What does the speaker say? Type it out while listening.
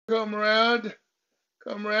comrade.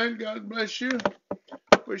 Comrade, God bless you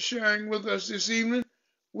for sharing with us this evening.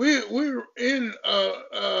 We've come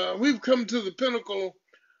to the pinnacle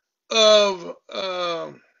of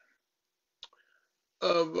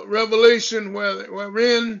Revelation,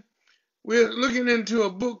 wherein we're looking into a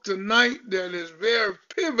book tonight that is very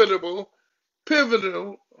pivotal.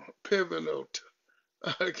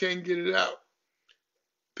 I can't get it out.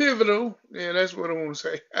 Pivotal, yeah, that's what I want to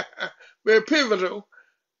say. Very pivotal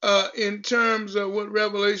in terms of what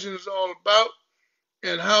Revelation is all about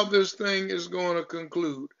and how this thing is going to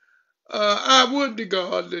conclude. I would to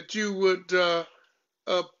God that you would uh,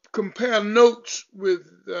 compare notes with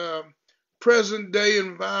present day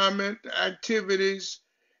environment activities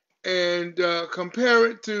and compare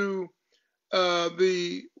it to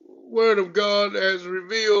the Word of God as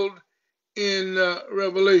revealed in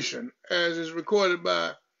Revelation, as is recorded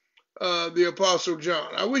by the Apostle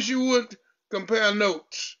John. I wish you would compare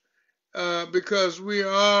notes because we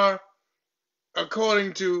are,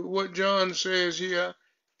 according to what John says here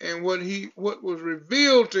and what was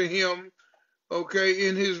revealed to him, okay,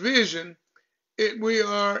 in his vision, we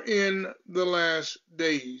are in the last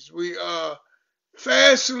days. We are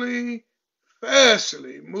fastly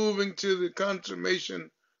moving to the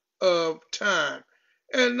consummation of time.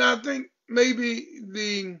 And I think maybe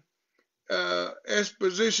the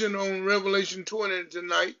exposition on Revelation 20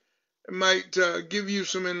 tonight might give you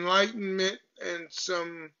some enlightenment and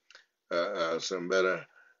some better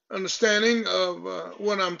understanding of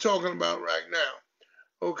what I'm talking about right now.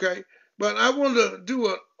 Okay, but I want to do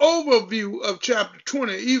an overview of chapter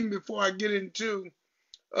 20 even before I get into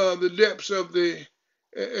the depths of the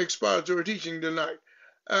expository teaching tonight.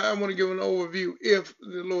 I want to give an overview if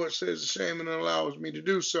the Lord says the same and allows me to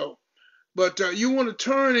do so. But you want to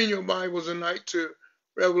turn in your Bibles tonight to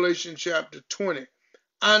Revelation chapter 20.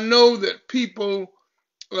 I know that people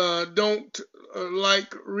don't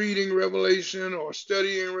like reading Revelation or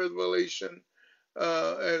studying Revelation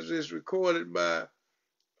as is recorded by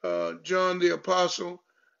John the Apostle.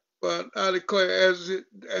 But I declare, as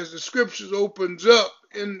the Scriptures opens up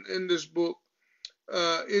in this book,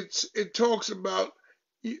 it talks about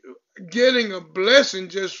getting a blessing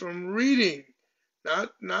just from reading,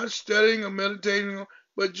 not studying or meditating,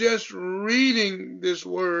 but just reading this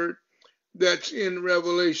word that's in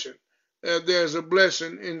Revelation. There's a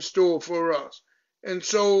blessing in store for us, and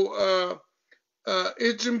so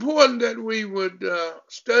it's important that we would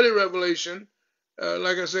study Revelation,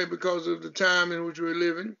 like I said, because of the time in which we're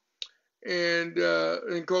living, and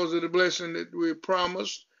because of the blessing that we're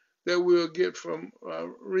promised that we'll get from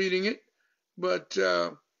reading it. But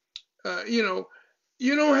you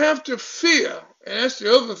don't have to fear, and that's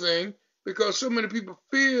the other thing, because so many people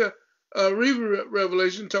fear reading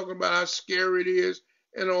Revelation, talking about how scary it is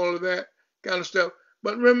and all of that kind of stuff.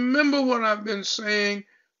 But remember what I've been saying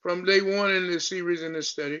from day one in this series, in this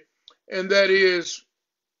study, and that is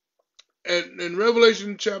in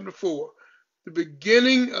Revelation chapter 4, the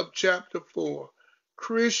beginning of chapter 4,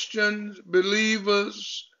 Christians,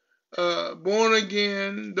 believers, born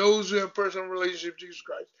again, those who have personal relationship with Jesus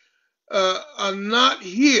Christ, are not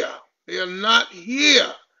here. They are not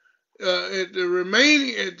here at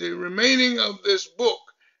the remaining of this book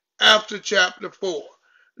after chapter 4.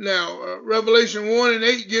 Now, Revelation 1 and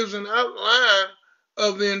 8 gives an outline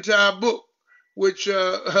of the entire book, which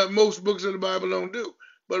most books of the Bible don't do.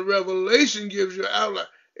 But Revelation gives you an outline.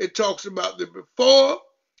 It talks about the before,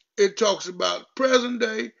 it talks about present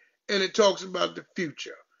day, and it talks about the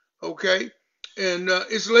future. Okay? And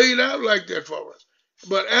it's laid out like that for us.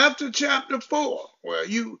 But after chapter 4, well,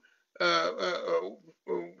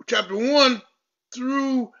 chapter 1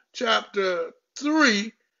 through chapter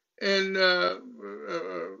 3 and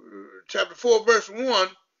chapter 4, verse 1,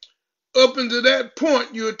 up until that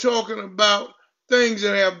point, you're talking about things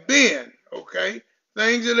that have been, okay?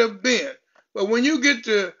 Things that have been. But when you get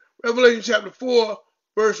to Revelation chapter 4,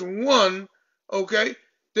 verse 1, okay,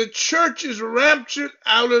 the church is raptured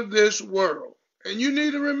out of this world. And you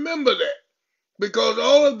need to remember that, because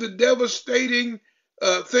all of the devastating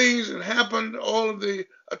things that happened, all of the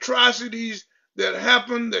atrocities that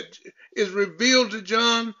happened, that is revealed to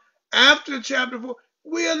John after chapter 4,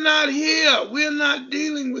 we are not here. We are not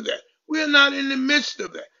dealing with that. We are not in the midst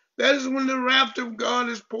of that. That is when the wrath of God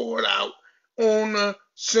is poured out on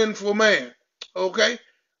sinful man. Okay?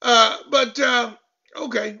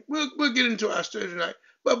 Okay, we'll get into our study tonight.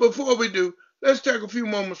 But before we do, let's take a few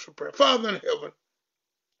moments for prayer. Father in heaven,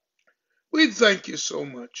 we thank you so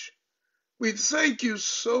much. We thank you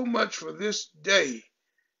so much for this day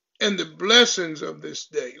and the blessings of this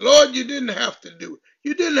day. Lord, you didn't have to do it.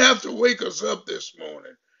 You didn't have to wake us up this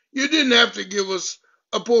morning. You didn't have to give us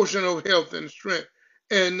a portion of health and strength,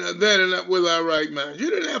 and that and not with our right minds. You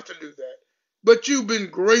didn't have to do that, but you've been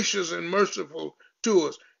gracious and merciful to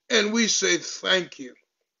us, and we say thank you.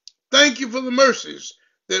 Thank you for the mercies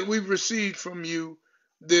that we've received from you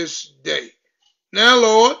this day. Now,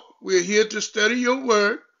 Lord, we're here to study your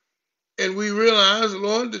word, and we realize,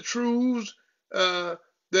 Lord, the truths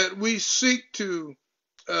that we seek to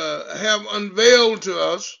have unveiled to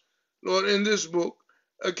us, Lord, in this book,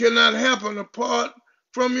 cannot happen apart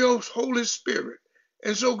from your Holy Spirit.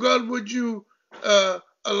 And so, God, would you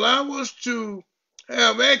allow us to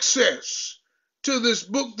have access to this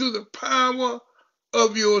book through the power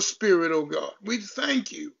of your Spirit, oh God. We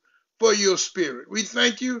thank you for your Spirit. We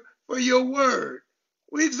thank you for your word.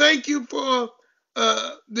 We thank you for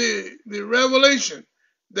the revelation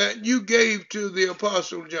that you gave to the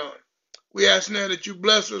Apostle John. We ask now that you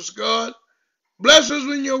bless us, God. Bless us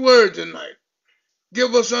in your word tonight.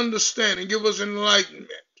 Give us understanding. Give us enlightenment.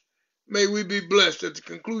 May we be blessed at the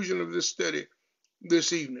conclusion of this study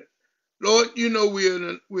this evening. Lord, you know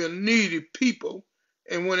we're needy people,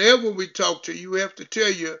 and whenever we talk to you, we have to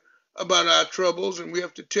tell you about our troubles, and we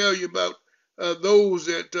have to tell you about those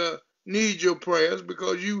that need your prayers,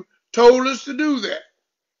 because you told us to do that.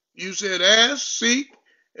 You said ask, seek,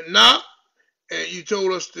 and knock, and you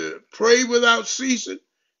told us to pray without ceasing.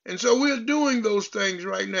 And so we're doing those things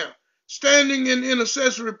right now, standing in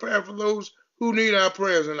intercessory prayer for those who need our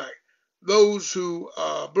prayers tonight, those who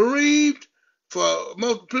are bereaved for a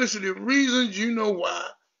multiplicity of reasons. You know why.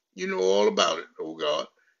 You know all about it, oh God.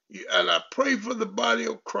 And I pray for the body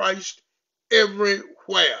of Christ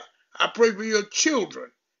everywhere. I pray for your children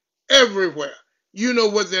everywhere. You know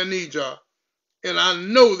what their needs are, and I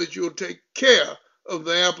know that you'll take care of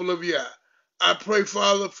the apple of your eye. I pray,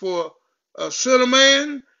 Father, for a sinner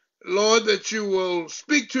man, Lord, that you will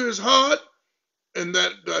speak to his heart, and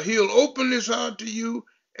that he'll open his heart to you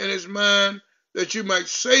and his mind, that you might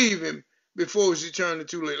save him before it's eternally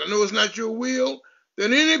too late. I know it's not your will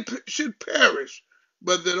that any should perish,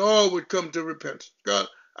 but that all would come to repentance. God,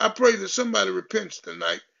 I pray that somebody repents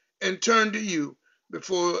tonight and turn to you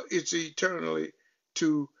before it's eternally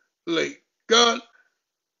too late. God,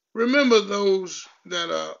 remember those that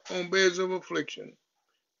are on beds of affliction.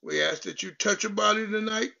 We ask that you touch a body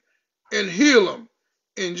tonight and heal them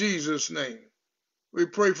in Jesus' name. We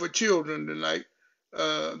pray for children tonight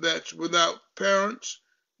that's without parents.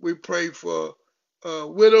 We pray for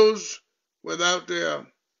widows without their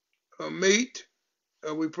mate.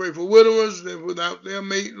 We pray for widowers that without their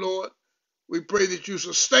mate, Lord. We pray that you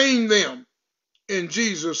sustain them in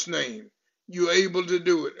Jesus' name. You're able to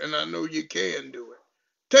do it, and I know you can do it.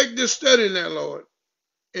 Take this study now, Lord,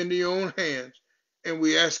 into your own hands, and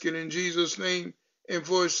we ask it in Jesus' name, and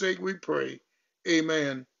for his sake we pray.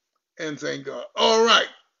 Amen, and thank God. All right,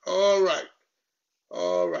 all right,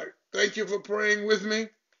 all right. Thank you for praying with me.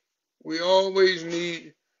 We always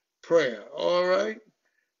need prayer, all right?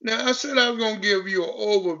 Now, I said I was going to give you an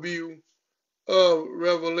overview of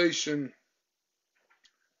Revelation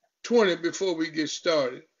 20 before we get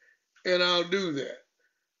started, and I'll do that.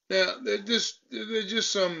 Now, there's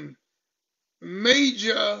just some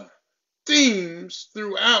major themes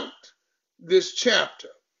throughout this chapter,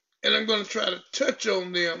 and I'm going to try to touch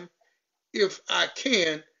on them if I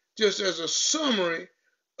can, just as a summary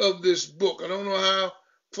of this book. I don't know how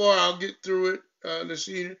far I'll get through it this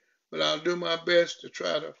evening, but I'll do my best to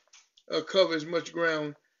try to cover as much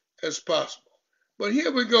ground as possible. But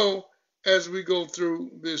here we go as we go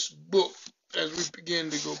through this book, as we begin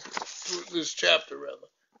to go through this chapter, rather,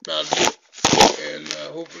 not book. And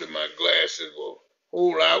hopefully my glasses will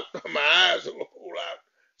hold out, my eyes will hold out,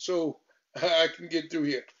 so I can get through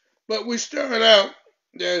here. But we start out,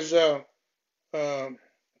 there's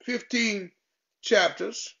 15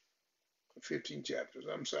 chapters, 15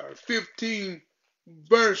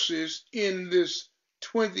 verses in this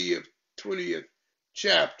 20th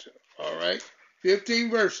chapter, all right? 15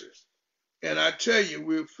 verses. And I tell you,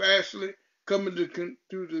 we're fastly coming to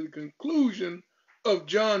the conclusion of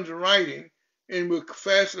John's writing, and we're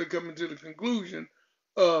fastly coming to the conclusion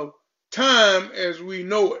of time as we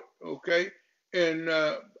know it, okay? And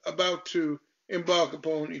about to embark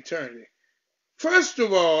upon eternity. First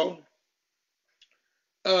of all,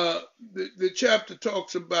 the chapter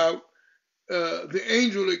talks about the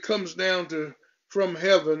angel that comes down from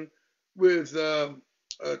heaven with a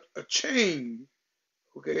chain,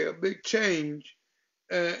 okay, a big change,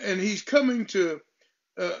 and he's coming to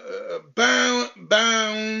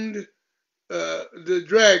bound the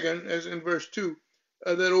dragon, as in verse 2,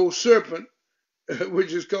 that old serpent,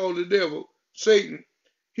 which is called the devil, Satan.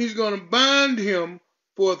 He's going to bind him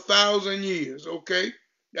for 1,000 years, okay?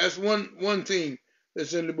 That's one theme.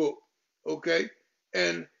 that's in the book. Okay?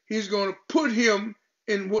 And he's going to put him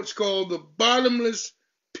in what's called the bottomless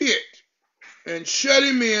pit and shut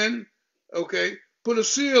him in, okay? Put a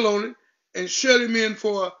seal on it and shut him in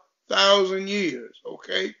for 1,000 years,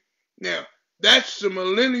 okay? Now, that's the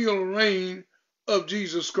millennial reign of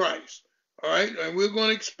Jesus Christ, all right? And we're going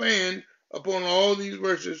to expand upon all these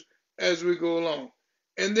verses as we go along.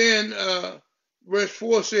 And then verse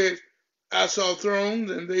 4 says, I saw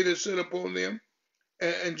thrones, and they that sat upon them,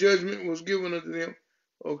 and judgment was given unto them,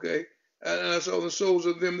 okay? And I saw the souls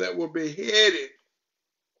of them that were beheaded.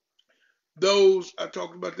 Those, I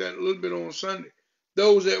talked about that a little bit on Sunday,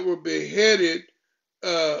 those that were beheaded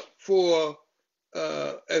for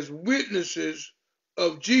as witnesses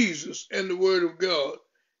of Jesus and the Word of God,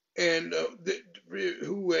 and those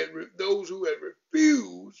who had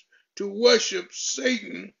refused to worship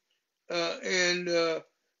Satan and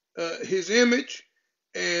his image,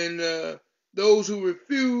 and those who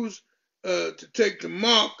refused to take the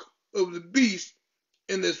mark of the beast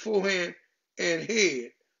in his forehead and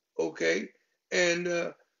head. Okay, and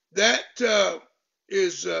that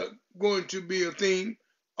is going to be a theme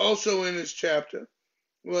also in this chapter.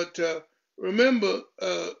 But remember,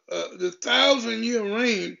 the 1,000-year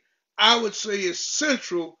reign, I would say, is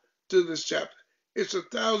central to this chapter. It's a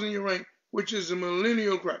 1,000-year reign, which is the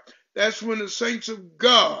millennial Christ. That's when the saints of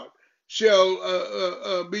God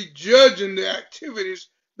shall be judging the activities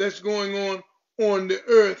that's going on the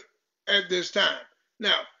earth at this time.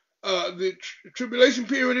 Now, the tribulation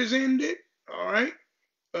period is ended, all right?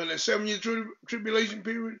 The 7-year tribulation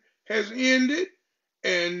period has ended,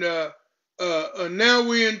 and now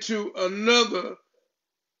we're into another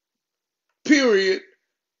period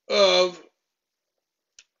of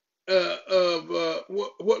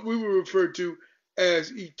what we would refer to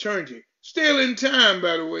as eternity. Still in time,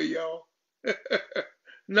 by the way, y'all.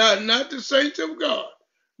 not the saints of God,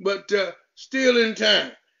 but still in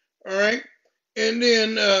time. All right. And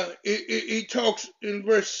then he talks in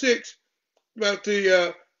verse 6 about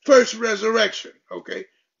the first resurrection. Okay.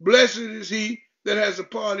 Blessed is he that has a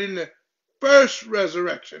part in the first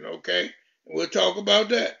resurrection. Okay. And we'll talk about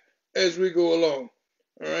that as we go along.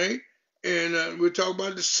 All right. And we'll talk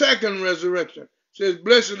about the second resurrection. It says,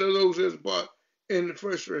 blessed are those who have a part in the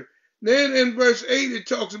first resurrection. Then in verse 8, it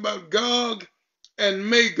talks about Gog and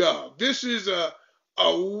Magog. This is a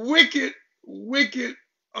wicked, wicked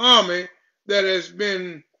army that has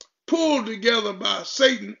been pulled together by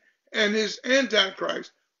Satan and his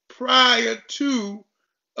Antichrist prior to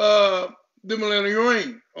the millennial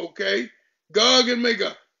reign. Okay, Gog and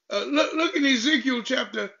Magog. Look in Ezekiel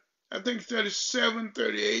chapter, I think 37,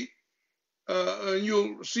 38, and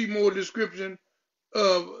you'll see more description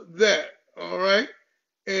of that. All right,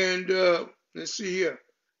 and let's see here,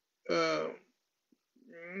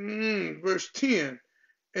 verse 10.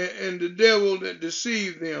 And the devil that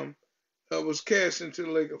deceived them was cast into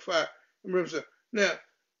the lake of fire. Now,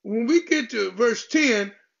 when we get to verse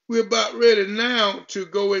 10, we're about ready now to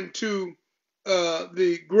go into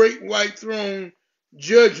the great white throne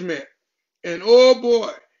judgment. And oh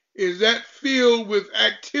boy, is that filled with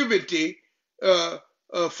activity for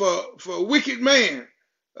wicked man,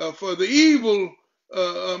 for the evil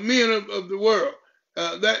men of the world.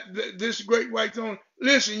 This great white throne,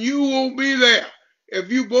 listen, you won't be there. If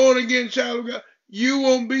you born again child of God, you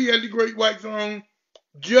won't be at the great white throne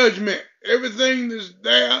judgment. Everything that's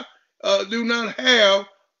there do not have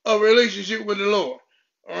a relationship with the Lord.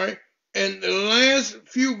 All right. And the last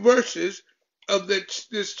few verses of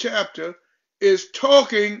this chapter is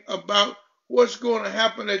talking about what's going to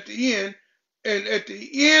happen at the end. And at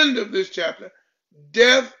the end of this chapter,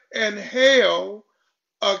 death and hell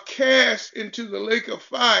are cast into the lake of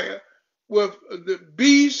fire with the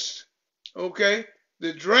beast, okay,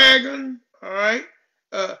 the dragon, all right,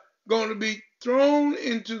 going to be thrown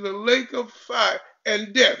into the lake of fire,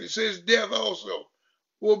 and death, it says death also,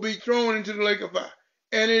 will be thrown into the lake of fire.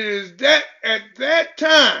 And it is that at that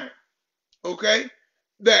time, okay,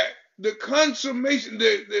 that the consummation,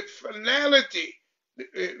 the finality,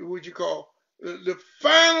 what you call, the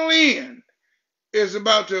final end is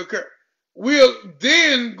about to occur. We're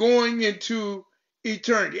then going into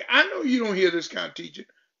eternity. I know you don't hear this kind of teaching.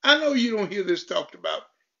 I know you don't hear this talked about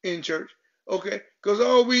in church, okay? Because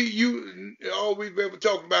all we've ever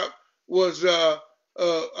talked about was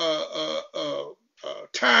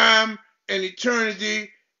time and eternity,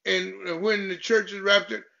 and when the church is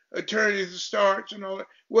raptured, eternity starts and all that.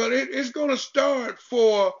 Well, it's going to start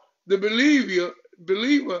for the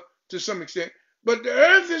believer to some extent, but the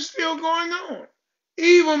earth is still going on.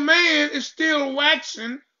 Evil man is still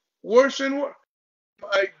waxing worse and worse.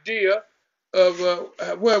 Idea of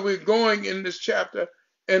where we're going in this chapter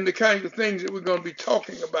and the kinds of things that we're going to be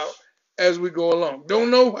talking about as we go along.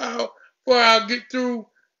 Don't know how far I'll get through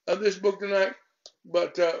this book tonight,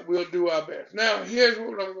 but we'll do our best. Now, here's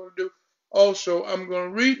what I'm going to do. Also, I'm going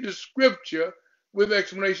to read the scripture with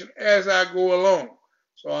explanation as I go along.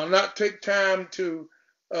 So I'll not take time to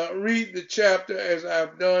read the chapter as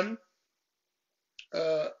I've done,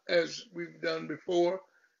 as we've done before,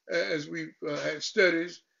 as we've had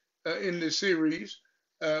studies in this series.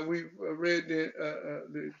 We've read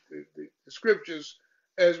the scriptures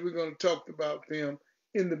as we're going to talk about them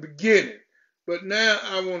in the beginning. But now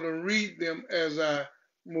I want to read them as I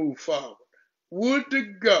move forward. Would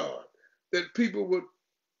to God that people would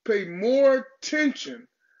pay more attention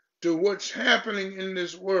to what's happening in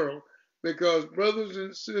this world, because brothers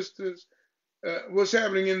and sisters, what's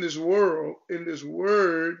happening in this world, in this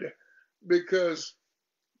word, because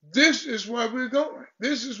this is where we're going.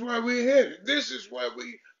 This is where we're headed. This is where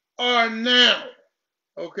we are now.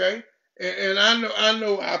 Okay? And I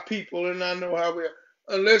know our people, and I know how we are.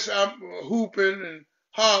 Unless I'm hooping and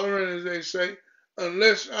hollering, as they say,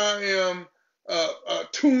 unless I am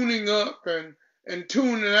tuning up and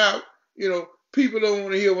tuning out, people don't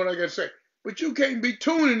want to hear what I got to say. But you can't be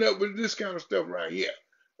tuning up with this kind of stuff right here,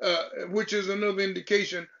 which is another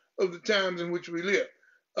indication of the times in which we live.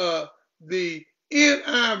 The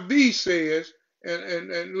NIV says,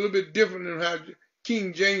 and a little bit different than how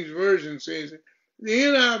King James Version says it. The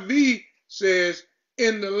NIV says,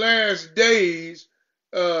 in the last days,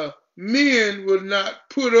 men will not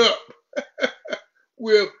put up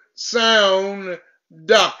with sound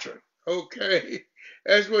doctrine. Okay?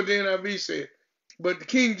 That's what the NIV said. But the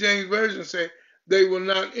King James Version said they will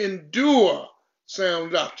not endure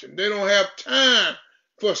sound doctrine. They don't have time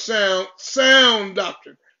for sound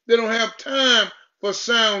doctrine. They don't have time for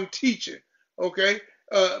sound teaching. Okay?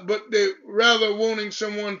 But they're rather wanting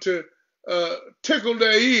someone to tickle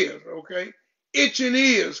their ears. Okay? Itching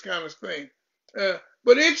ears kind of thing.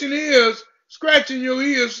 But itching ears, scratching your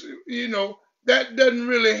ears, that doesn't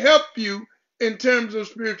really help you in terms of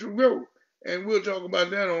spiritual growth. And we'll talk about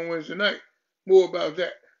that on Wednesday night. More about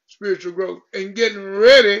that, spiritual growth, and getting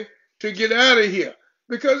ready to get out of here.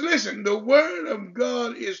 Because listen, the word of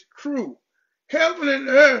God is true. Heaven and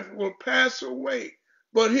earth will pass away,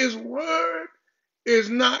 but his word is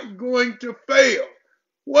not going to fail.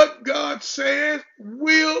 What God says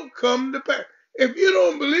will come to pass. If you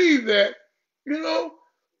don't believe that, there's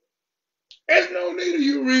no need of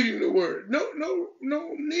you reading the word. No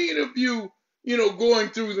need of you, going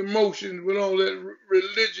through the motions with all that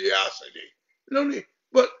religiosity. No need.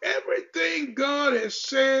 But everything God has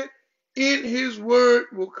said in his word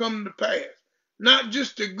will come to pass. Not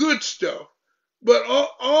just the good stuff, but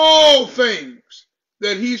all things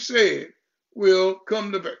that he said will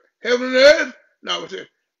come to pass. Heaven and earth, now it says,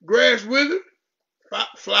 grass withered,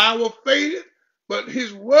 flower faded, but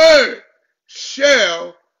his word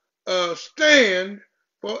shall stand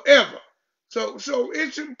forever. So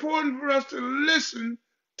it's important for us to listen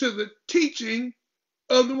to the teaching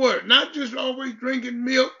of the word, not just always drinking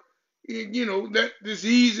milk, that is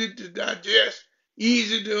easy to digest,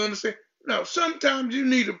 easy to understand. No, sometimes you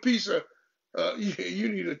need a piece of, you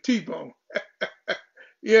need a T-bone.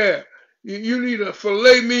 Yeah, you need a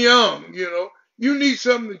filet mignon, You need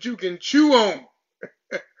something that you can chew on.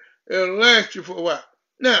 It'll last you for a while.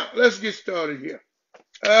 Now, let's get started here.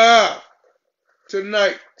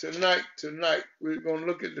 Tonight, we're going to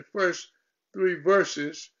look at the first 3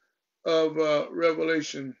 verses of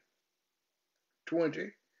Revelation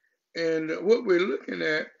 20. And what we're looking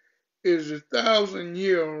at is the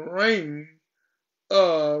 1,000-year reign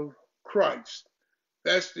of Christ.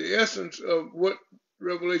 That's the essence of what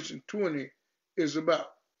Revelation 20 is about.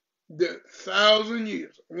 The 1,000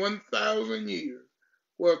 years, 1,000 years,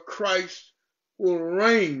 where Christ will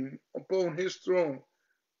reign upon his throne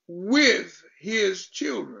with his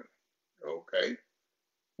children. Okay?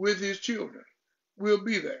 With his children. We'll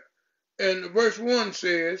be there. And verse 1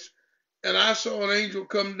 says, and I saw an angel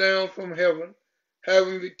come down from heaven,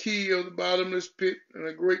 having the key of the bottomless pit and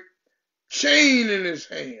a great chain in his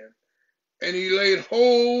hand. And he laid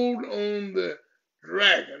hold on the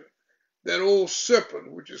dragon, that old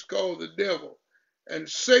serpent, which is called the devil, and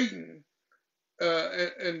Satan,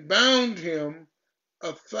 and bound him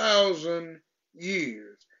 1,000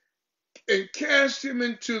 years, and cast him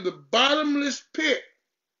into the bottomless pit,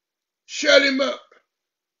 shut him up,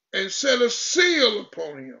 and set a seal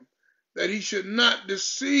upon him, that he should not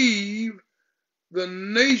deceive the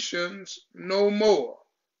nations no more.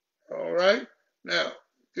 All right? Now,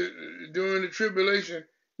 during the tribulation,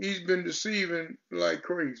 he's been deceiving like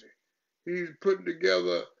crazy. He's putting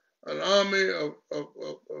together an army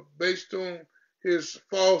based on his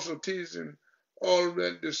falsities and all of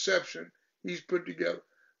that deception he's put together.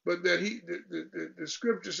 But that the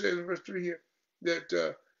scripture says in verse 3 here that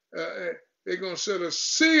they're going to set a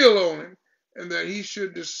seal on him and that he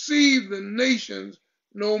should deceive the nations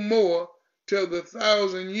no more till the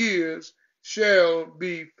 1,000 years shall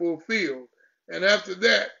be fulfilled. And after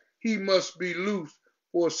that, he must be loose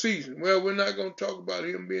for a season. Well, we're not going to talk about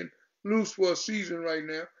him being loose for a season right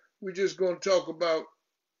now. We're just going to talk about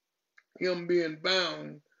him being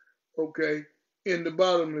bound, okay, in the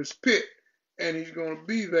bottomless pit. And he's going to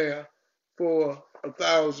be there for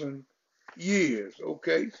 1,000 years,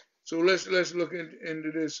 okay? So let's look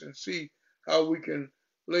into this and see how we can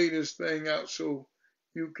lay this thing out so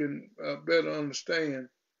you can better understand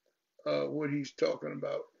what he's talking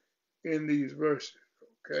about in these verses,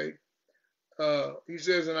 okay? He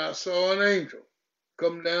says, and I saw an angel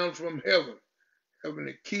come down from heaven, having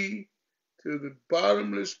a key to the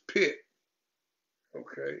bottomless pit,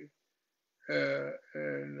 okay?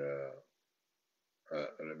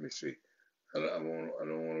 Let me see. I don't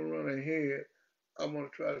want to run ahead. I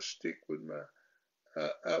want to try to stick with my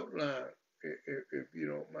outline, if you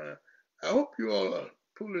don't mind. I hope you all are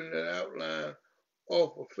pulling that outline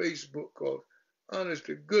off of Facebook, because honest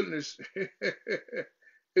to goodness,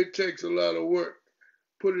 it takes a lot of work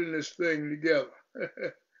putting this thing together.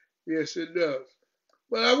 Yes, it does.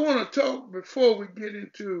 But I want to talk, before we get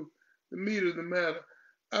into the meat of the matter,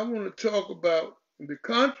 I want to talk about the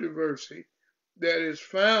controversy that is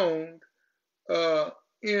found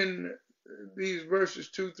in these verses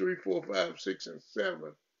 2, 3, 4, 5, 6, and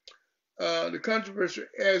 7. The controversy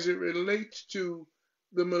as it relates to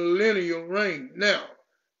the millennial reign. Now,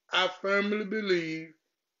 I firmly believe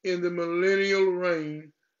in the millennial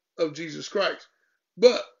reign of Jesus Christ.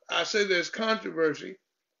 But I say there's controversy,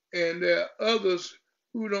 and there are others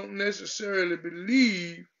who don't necessarily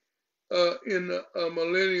believe in a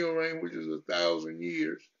millennial reign, which is 1,000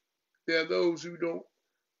 years. There are those who don't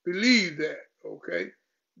believe that, okay?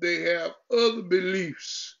 They have other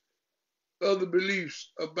beliefs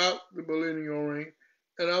about the millennial reign,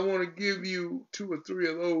 and I want to give you 2 or 3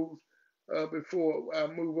 of those before I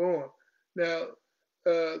move on. Now,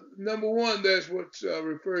 number one, that's what's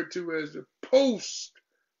referred to as the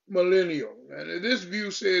post-millennial. And this view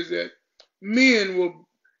says that men will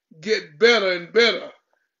get better and better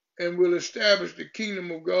and will establish the kingdom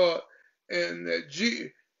of God, and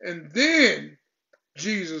and then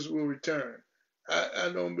Jesus will return. I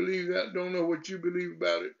don't believe that. Don't know what you believe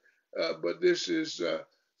about it, but this is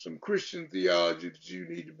some Christian theology that you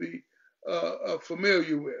need to be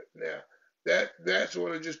familiar with. Now, that's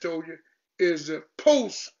what I just told you is the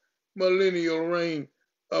post-millennial reign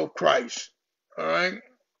of Christ. All right,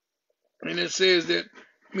 and it says that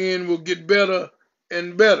men will get better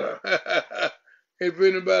and better. If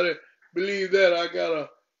anybody believe that, I got a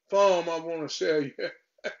farm I want to sell you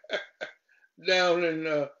down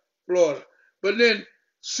in Florida. But then,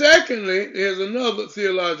 secondly, there's another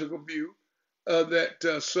theological view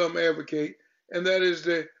that some advocate, and that is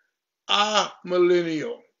the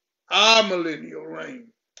amillennial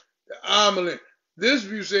reign. The amillennial. This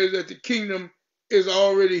view says that the kingdom is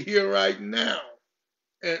already here right now,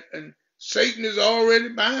 and Satan is already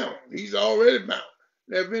bound. He's already bound.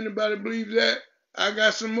 Now, if anybody believes that, I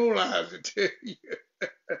got some more lies to tell you.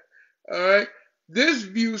 All right. This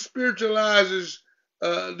view spiritualizes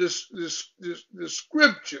the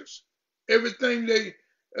scriptures. Everything they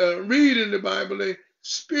read in the Bible, they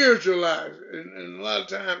spiritualize it. And a lot of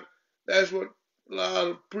times, that's what a lot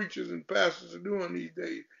of preachers and pastors are doing these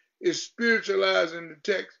days, is spiritualizing the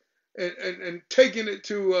text and taking it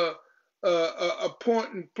to a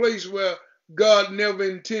point and place where God never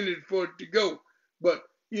intended for it to go. But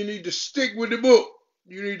you need to stick with the book.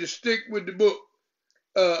 You need to stick with the book.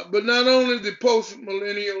 But not only the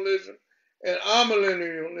post-millennialism and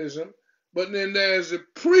amillennialism, but then there's the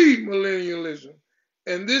pre-millennialism.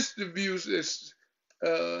 And this the view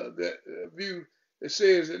that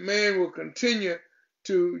says that man will continue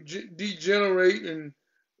to degenerate, and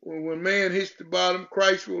when man hits the bottom,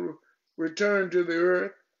 Christ will return to the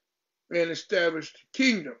earth and establish the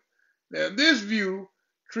kingdom. Now, this view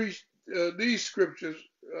treats these scriptures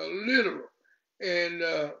literal, and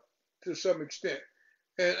to some extent.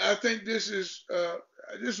 And I think this is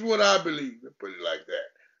what I believe. Put it like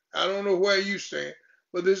that. I don't know where you stand,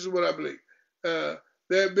 but this is what I believe. There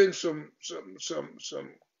have been some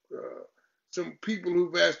people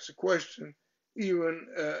who've asked the question, even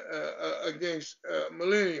against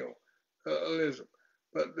millennialism,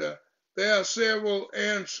 but there are several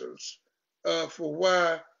answers for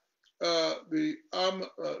why the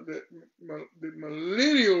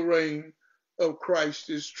millennial reign of Christ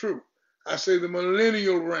is true. I say the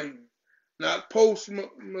millennial reign, not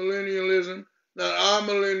post-millennialism, not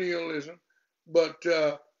amillennialism, but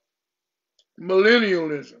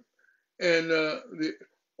millennialism. And the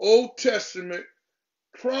Old Testament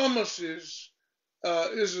promises,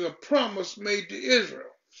 this is a promise made to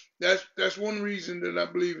Israel. That's one reason that I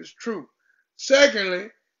believe it's true.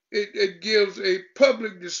 Secondly, it gives a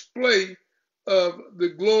public display of the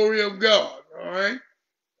glory of God. All right.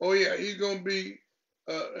 Oh yeah, he's going to be,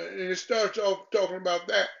 and it starts off talking about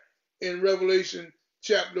that in Revelation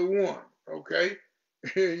chapter 1. Okay.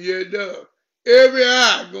 Yeah, it does. Every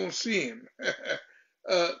eye gonna see him.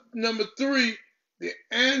 Number 3, the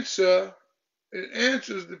answer, it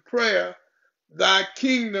answers the prayer, thy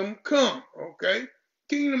kingdom come. Okay.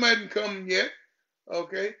 Kingdom hasn't come yet.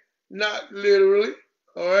 Okay. Not literally.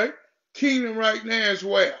 All right. Kingdom right now is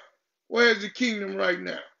where? Where's the kingdom right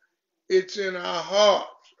now? It's in our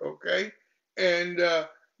hearts. Okay. And the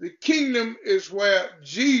kingdom is where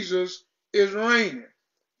Jesus is reigning.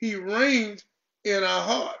 He reigns in our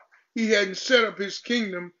heart. He hadn't set up his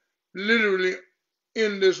kingdom literally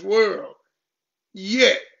in this world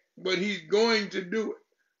yet, but he's going to do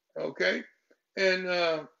it. Okay. And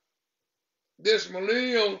this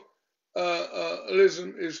millennialism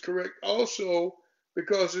is correct also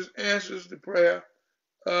because it answers the prayer.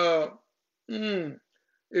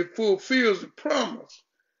 It fulfills the promise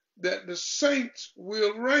that the saints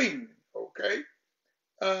will reign. Okay.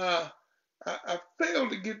 I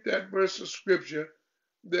failed to get that verse of scripture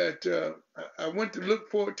that I went to look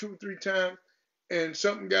for it 2 or 3 times, and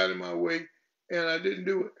something got in my way, and I didn't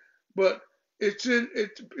do it. But it's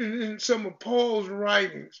in some of Paul's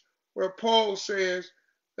writings where Paul says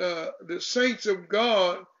the saints of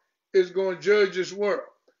God is going to judge this world.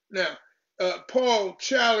 Now, Paul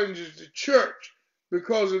challenges the church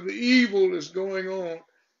because of the evil that's going on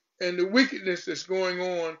and the wickedness that's going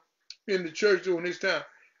on in the church during this time.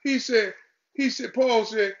 Paul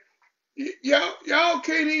said, y'all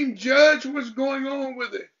can't even judge what's going on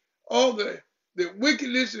with it. All the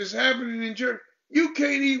wickedness that's happening in church. You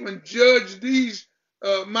can't even judge these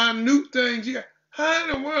minute things here. How in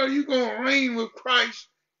the world are you gonna reign with Christ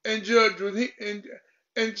and judge with him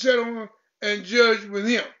and settle and judge with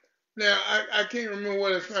him? Now I can't remember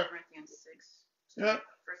what it's from. Corinthians 6. Huh?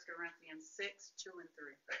 1 Corinthians 6, 2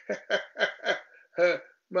 and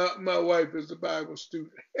 3. my wife is a Bible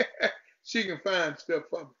student. She can find stuff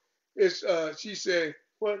for me. It's she said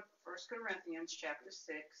what? 1 Corinthians chapter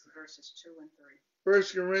 6, verses 2 and 3. 1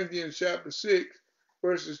 Corinthians chapter 6,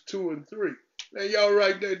 verses 2 and 3. Now y'all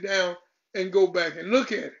write that down and go back and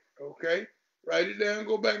look at it. Okay? Write it down,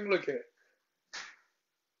 go back and look at it.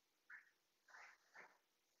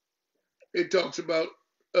 It talks about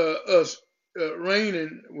us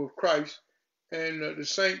reigning with Christ and the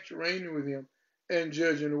saints reigning with him and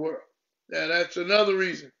judging the world. Now that's another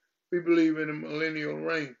reason we believe in a millennial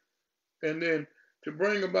reign. And then to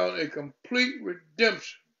bring about a complete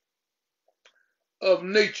redemption of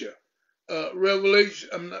nature. Romans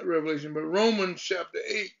chapter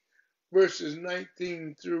 8, verses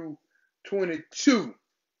 19 through 22.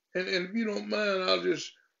 And if you don't mind, I'll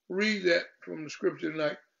just read that from the scripture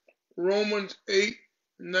tonight. Romans 8,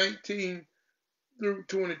 19 through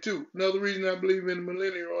 22. Another reason I believe in the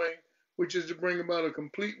millennial reign, which is to bring about a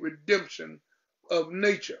complete redemption of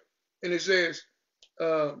nature. And it says,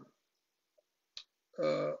 for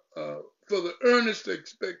the earnest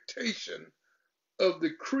expectation of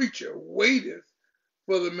the creature waiteth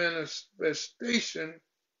for the manifestation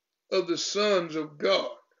of the sons of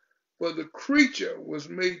God. For the creature was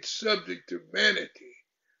made subject to vanity,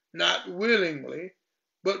 not willingly,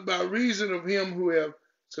 but by reason of him who have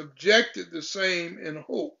subjected the same in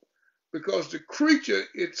hope, because the creature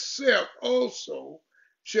itself also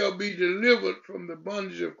shall be delivered from the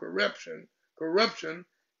bondage of corruption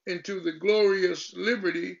into the glorious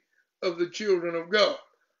liberty of the children of God.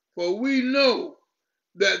 For we know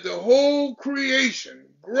that the whole creation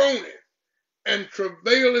groaneth and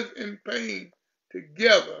travaileth in pain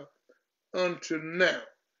together unto now.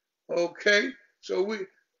 Okay? So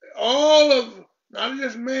all of, not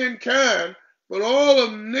just mankind, but all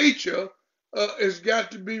of nature has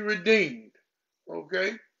got to be redeemed.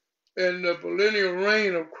 Okay? And the millennial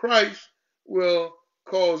reign of Christ will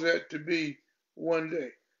cause that to be one day.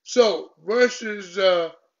 So verses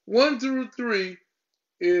 1 through 3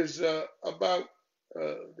 is about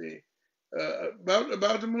the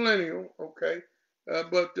millennial, okay?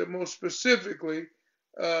 But most specifically,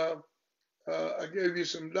 I gave you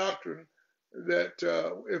some doctrine that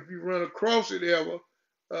if you run across it ever,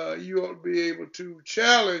 you ought to be able to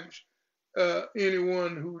challenge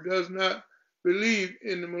anyone who does not believe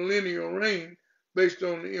in the millennial reign based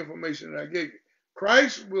on the information that I gave you.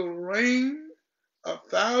 Christ will reign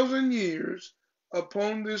 1,000 years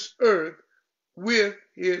upon this earth with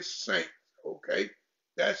his saints. Okay,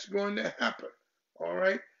 that's going to happen. All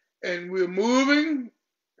right, and we're moving,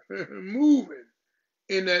 moving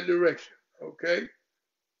in that direction. Okay,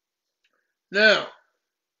 now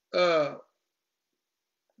uh,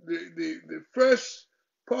 the first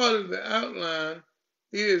part of the outline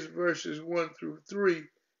is verses 1 through 3,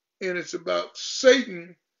 and it's about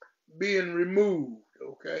Satan being removed.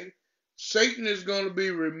 Okay, Satan is going to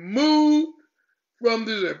be removed from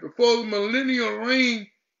this earth. Before the millennial reign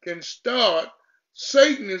can start,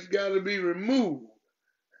 Satan has got to be removed.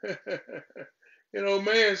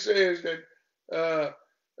 Man says that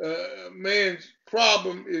man's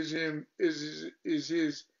problem is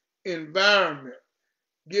his environment.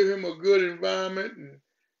 Give him a good environment,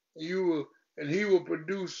 and he will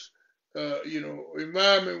produce.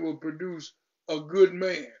 Environment will produce a good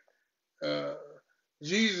man. Uh,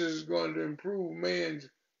 Jesus is going to improve man's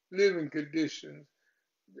living conditions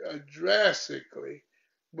drastically,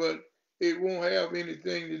 but it won't have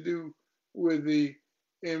anything to do with the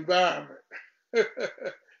environment.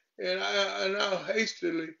 and I'll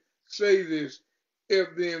hastily say this: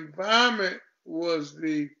 if the environment was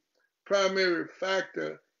the primary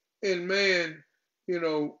factor in man,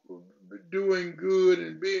 doing good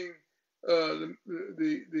and being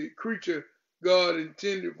the creature God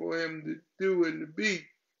intended for him to do and to be,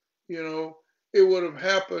 it would have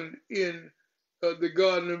happened in the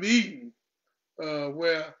Garden of Eden,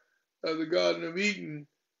 where the Garden of Eden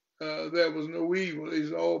there was no evil.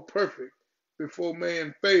 It's all perfect before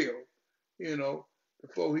man failed,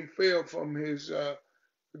 before he fell from his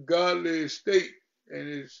godly estate and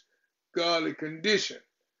his godly condition.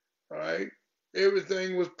 All right,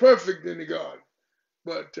 everything was perfect in the garden,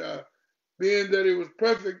 but being that it was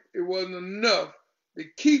perfect, it wasn't enough to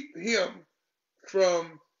keep him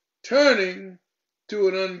from turning to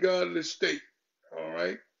an ungodly state. All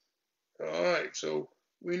right, so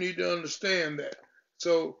we need to understand that.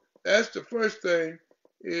 So that's the first thing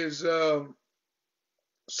is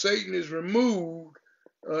Satan is removed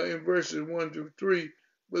in verses 1 through 3,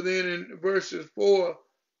 but then in verses 4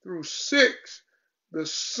 through 6, the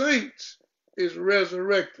saints is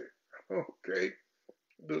resurrected. Okay,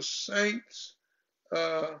 the saints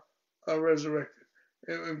are resurrected.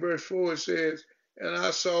 In verse 4 it says, "And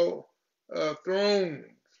I saw thrones,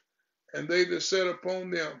 and they that sat upon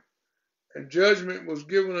them, and judgment was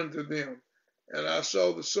given unto them. And I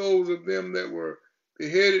saw the souls of them that were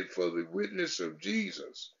beheaded for the witness of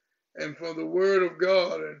Jesus, and for the word of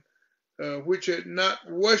God, and which had not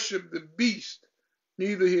worshipped the beast,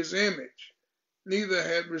 neither his image, neither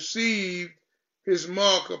had received his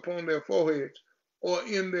mark upon their foreheads or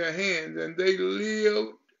in their hands. And they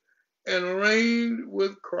lived and reigned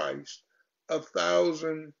with Christ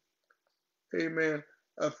 1,000, amen,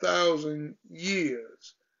 1,000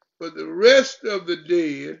 years. But the rest of the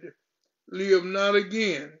dead lived not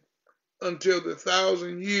again until the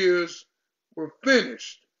 1,000 years were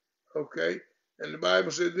finished." Okay? And the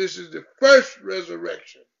Bible says this is the first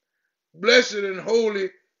resurrection. Blessed and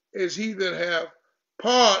holy is he that hath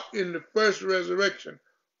part in the first resurrection.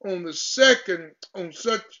 The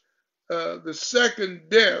second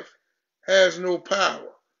death has no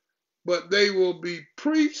power, but they will be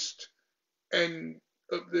priests, and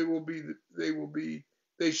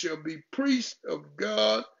they shall be priests of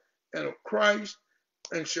God and of Christ,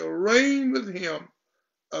 and shall reign with him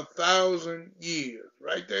 1,000 years.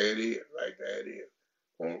 Right there it is. Right there it is.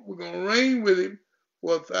 We're going to reign with him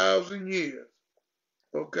for 1,000 years.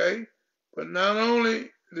 Okay? But not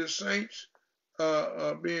only the saints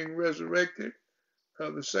are being resurrected,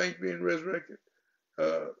 the saints being resurrected,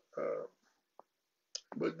 but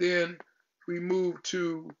then we move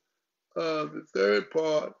to the third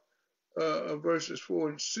part of verses 4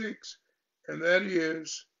 and 6, and that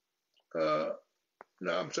is, no,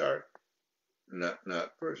 I'm sorry, not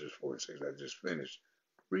verses 4 and 6. I just finished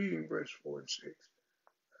reading verse 4 and 6.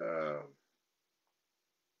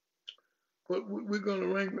 But we're going to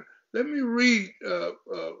rank. Let me read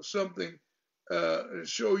something and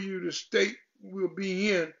show you the state we'll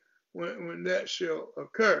be in when that shall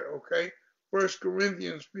occur. Okay, 1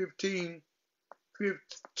 Corinthians 15,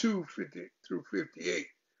 52, 50 through 58.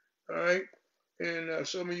 All right, and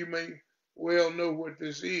some of you may well know what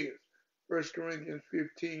this is. 1 Corinthians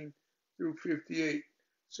 15 through 58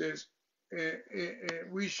 says, and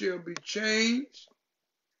we shall be changed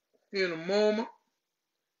in a moment,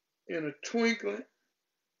 in a twinkling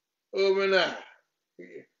of an eye.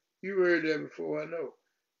 You heard that before, I know.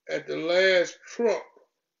 at the last trump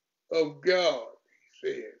of God, he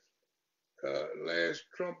says. Last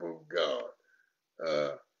trump of God.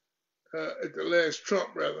 At the last trump,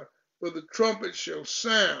 rather. For the trumpet shall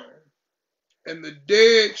sound, and the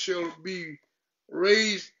dead shall be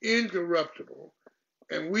raised incorruptible,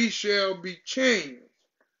 and we shall be changed.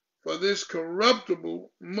 For this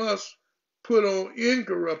corruptible must put on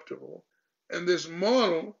incorruptible, and this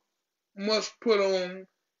mortal must put on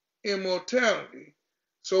immortality.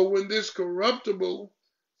 So when this corruptible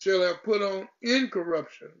shall have put on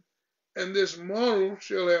incorruption, and this mortal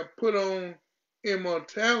shall have put on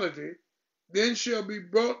immortality, then shall be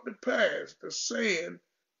brought to pass the saying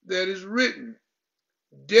that is written,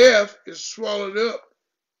 death is swallowed up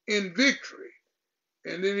in victory.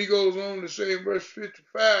 And then he goes on to say in verse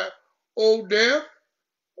 55, O death,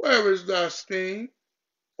 where is thy sting?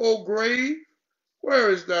 O grave, where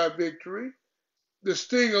is thy victory? The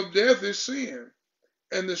sting of death is sin,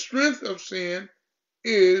 and the strength of sin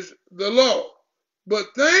is the law. But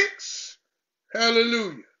thanks,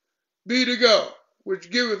 hallelujah, be to God, which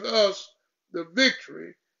giveth us the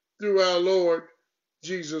victory through our Lord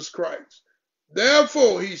Jesus Christ.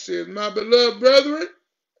 Therefore, he says, my beloved brethren,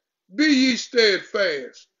 be ye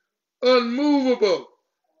steadfast, unmovable,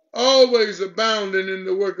 always abounding in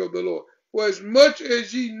the work of the Lord. For as much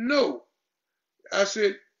as ye know, I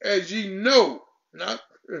said, as ye know, not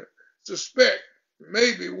suspect,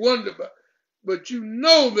 maybe wonder about, but you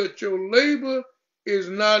know that your labor is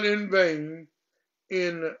not in vain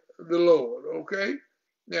in the Lord, okay?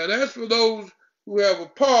 Now that's for those who have a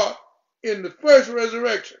part in the first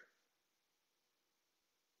resurrection.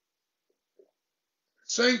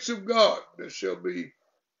 Saints of God that shall be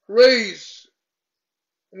raised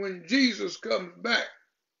when Jesus comes back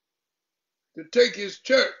to take his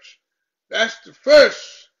church. That's the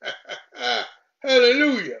first,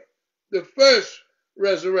 hallelujah, the first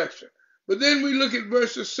resurrection. But then we look at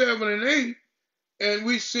verses 7 and 8, and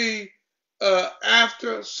we see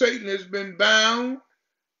after Satan has been bound,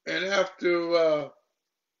 and after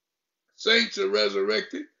saints are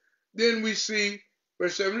resurrected, then we see,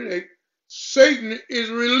 verse 7 and 8, Satan is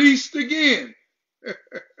released again.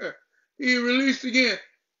 He released again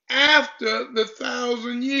after the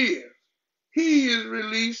 1,000 years. He is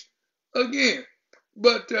released again.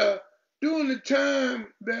 But during the time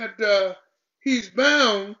that he's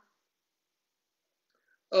bound,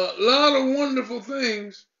 a lot of wonderful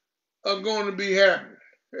things are going to be happening.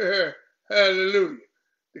 Hallelujah.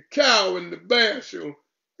 The cow and the bear shall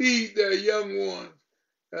feed their young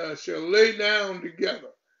ones, shall lay down together,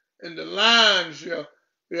 and the lion shall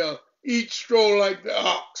eat straw like the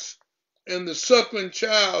ox, and the suckling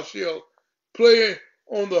child shall play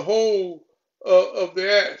on the hole of the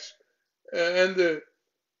ass, and the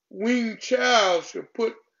weaned child shall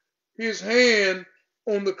put his hand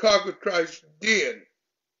on the cockatrice den.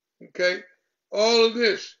 Okay? All of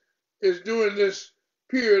this is during this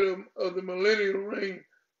period of the millennial reign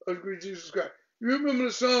of Jesus Christ. You remember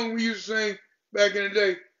the song we used to sing back in the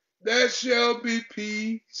day? There shall be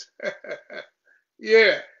peace.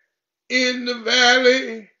 Yeah. In the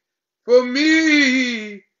valley for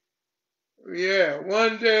me. Yeah,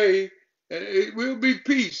 one day, and it will be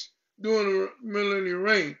peace during the millennial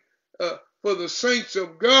reign for the saints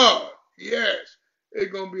of God. Yes,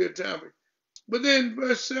 it's going to be a time. But then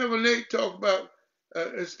verse 7 and 8 talk about,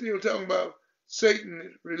 it's still talking about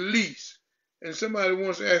Satan's release. And somebody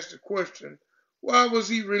wants to ask the question, why was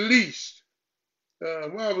he released?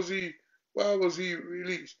 Why was he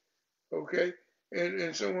released? Okay?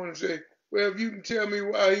 And someone say, well, if you can tell me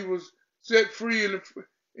why he was set free in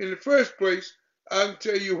the first place, I can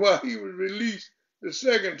tell you why he was released the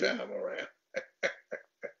second time around.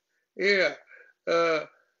 Yeah.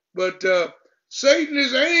 But Satan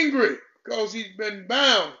is angry because he's been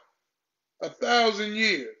bound 1,000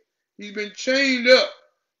 years. He's been chained up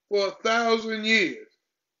for 1,000 years.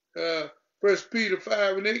 1 Peter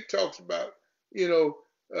 5 and 8 talks about,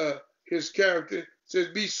 his character. It says,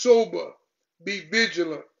 be sober, be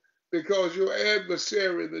vigilant, because your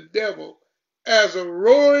adversary, the devil, as a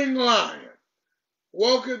roaring lion,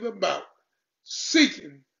 walketh about,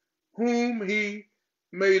 seeking whom he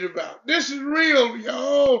may devour. This is real,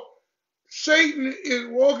 y'all. Satan is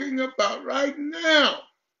walking about right now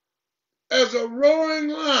as a roaring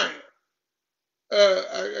lion.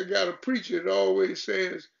 I got a preacher that always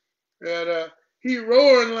says that he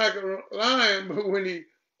roaring like a lion, but when he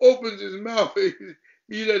opens his mouth,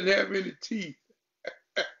 he doesn't have any teeth.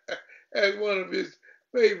 That's one of his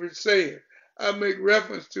favorite sayings. I make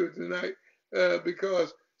reference to it tonight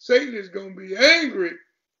because Satan is going to be angry,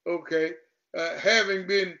 okay, having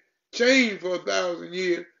been chained for 1,000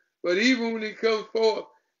 years. But even when he comes forth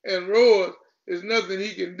and roars, there's nothing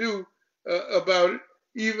he can do about it.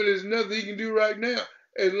 Even there's nothing he can do right now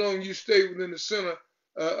as long as you stay within the center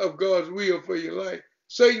of God's will for your life.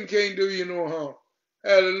 Satan can't do you no harm.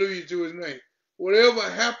 Hallelujah to his name. Whatever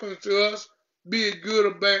happens to us, be it good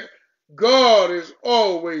or bad, God is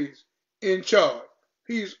always in charge.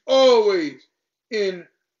 He's always in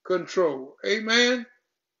control. Amen?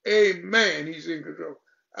 Amen. He's in control.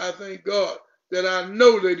 I thank God that I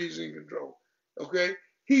know that he's in control. Okay?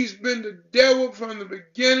 He's been the devil from the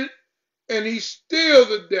beginning, and he's still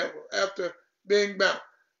the devil after being bound.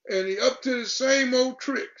 And he up to the same old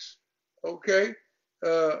tricks. Okay?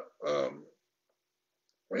 Uh, um,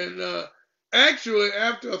 and actually,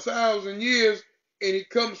 after 1,000 years, and he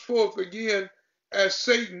comes forth again as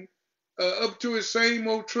Satan, up to his same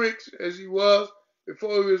old tricks as he was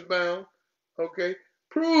before he was bound, okay,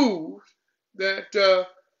 proves that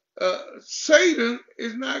Satan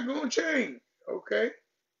is not going to change, okay?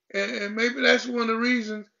 And maybe that's one of the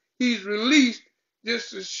reasons he's released,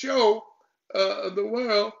 just to show the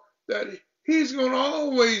world that he's going to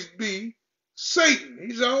always be Satan.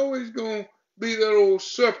 He's always going to be that old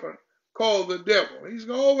serpent called the devil. He's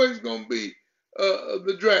always going to be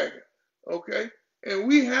the dragon, okay? And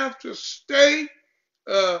we have to stay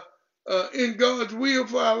in God's will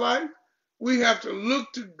for our life. We have to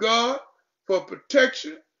look to God for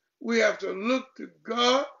protection. We have to look to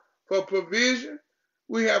God for provision.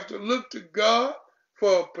 We have to look to God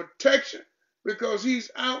for protection because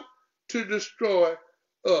he's out to destroy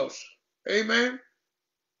us. Amen?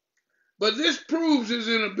 But this proves his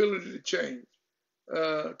inability to change,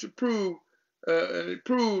 and it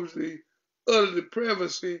proves the utter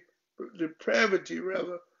depravity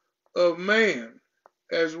of man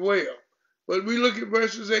as well. But we look at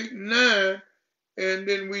verses 8 and 9, and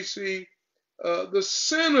then we see the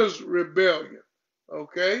sinner's rebellion.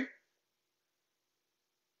 Okay?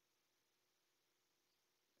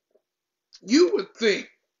 You would think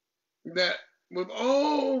that with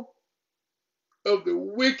all of the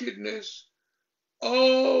wickedness,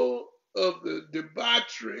 all of the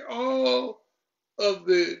debauchery, all of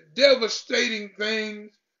the devastating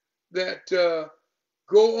things that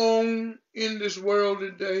go on in this world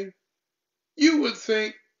today, you would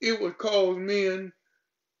think it would cause men,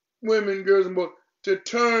 women, girls, and boys to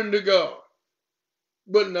turn to God.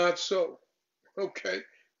 But not so. Okay?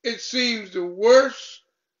 It seems the worse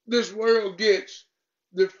this world gets,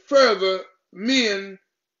 the further men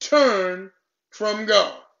turn from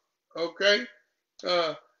God. Okay?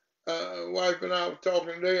 Wife and I were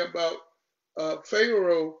talking today about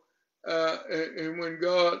Pharaoh and when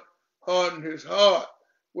God hardened his heart.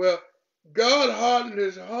 Well, God hardened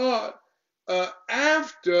his heart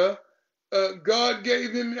after God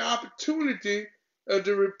gave him the opportunity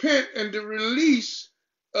to repent and to release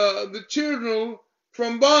the children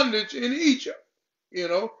from bondage in Egypt. You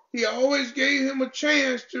know, he always gave him a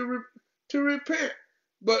chance to repent,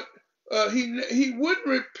 but he would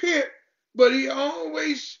repent, but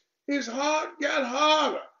his heart got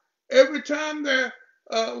harder every time there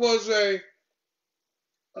was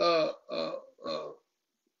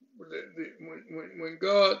when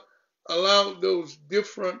God allowed those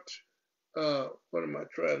different what am I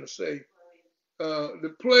trying to say?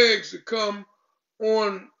 The plagues to come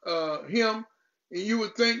on him, and you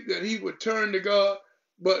would think that he would turn to God,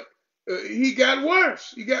 but he got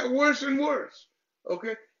worse. He got worse and worse.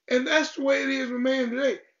 Okay, and that's the way it is with man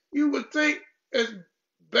today. You would think as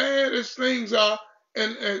bad as things are,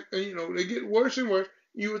 and you know they get worse and worse.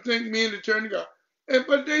 You would think men to turn to God,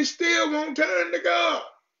 but they still won't turn to God.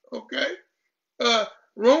 Okay,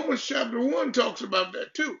 Romans chapter 1 talks about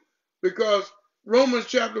that too, because Romans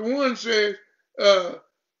chapter 1 says that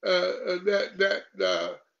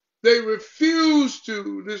they refused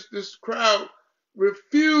to, this crowd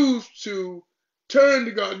refused to turn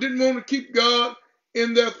to God, didn't want to keep God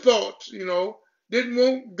in their thoughts, you know, didn't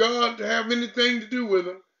want God to have anything to do with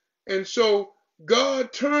them. And so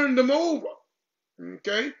God turned them over,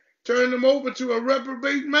 okay? Turned them over to a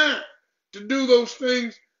reprobate mind to do those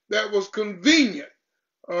things that was convenient,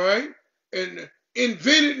 all right? And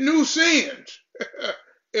invented new sins,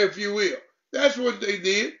 if you will. That's what they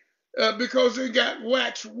did because they got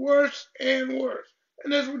waxed worse and worse.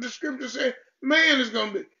 And that's what the scripture says man is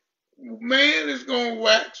going to be. Man is going to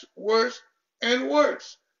wax worse and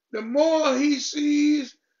worse. The more he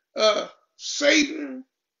sees Satan,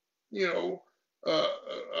 you know,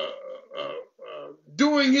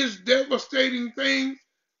 doing his devastating things,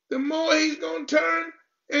 the more he's going to turn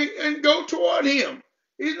and go toward him.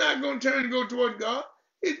 He's not going to turn and go toward God.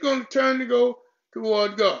 He's going to turn to go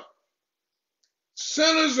toward God.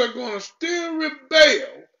 Sinners are going to still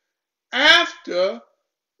rebel after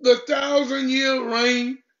the 1,000-year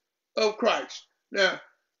reign of Christ. Now,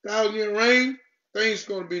 1,000-year reign, things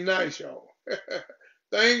going to be nice, y'all.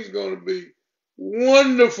 Things going to be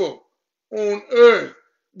wonderful on earth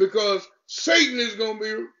because Satan is going to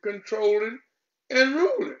be controlling and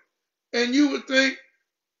ruling. And you would think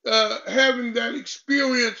having that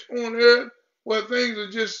experience on earth where things are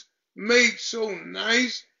just made so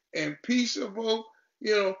nice and peaceful,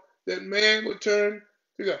 that man would turn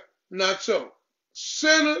to God. Not so.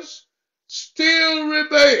 Sinners still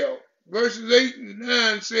rebel. Verses 8 and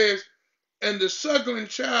 9 says, and the suckling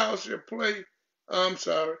child shall play. I'm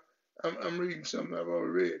sorry, I'm reading something I've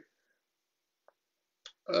already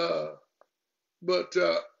read. But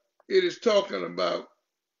it is talking about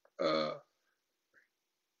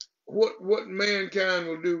what mankind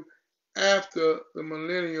will do after the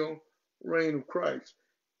millennial reign of Christ.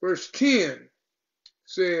 Verse 10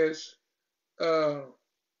 says, and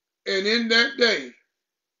in that day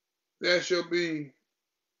there shall be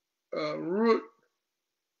a root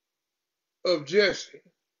of Jesse,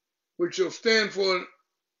 which shall stand for an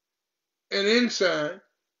ensign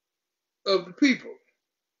of the people.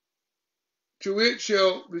 To it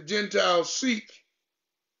shall the Gentiles seek,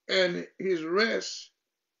 and his rest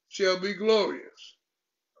shall be glorious.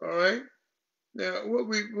 All right. Now, what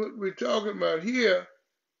we're talking about here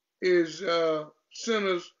is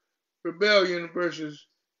sinners' rebellion, verses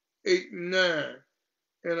 8 and 9,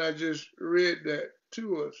 and I just read that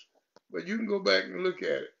to us. But you can go back and look at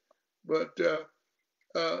it. But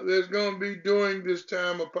there's going to be, during this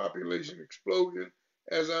time, a population explosion.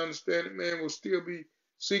 As I understand it, man will still be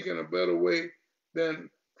seeking a better way than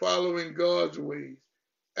following God's ways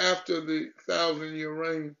after the 1,000-year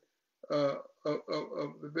reign of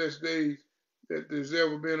the best days that there's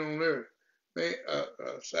ever been on earth. Man,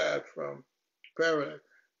 aside from paradise,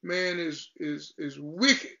 man is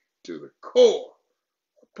wicked to the core.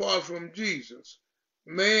 Apart from Jesus,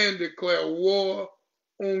 man declare war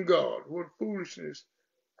on God. What foolishness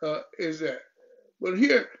is that? But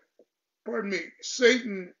here, pardon me,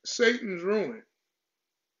 Satan's ruin.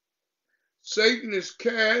 Satan is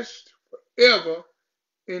cast forever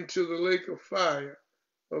into the lake of fire.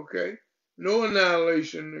 Okay, no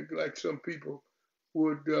annihilation like some people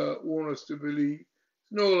would want us to believe.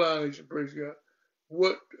 No annihilation, praise God.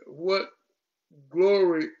 What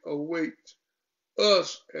glory awaits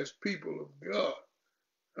us as people of God?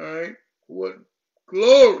 All right, what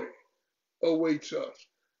glory awaits us,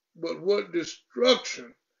 but what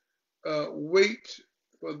destruction waits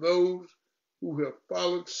for those who have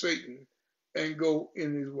followed Satan and go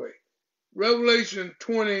in his way. Revelation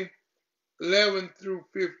 20:11 through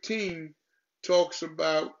 15 talks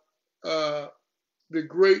about the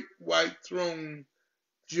great white throne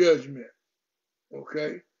judgment.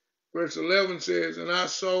 Okay, verse 11 says, and I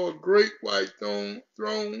saw a great white throne,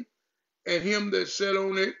 and him that sat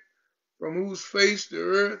on it, from whose face the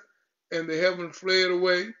earth and the heaven fled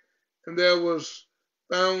away, and there was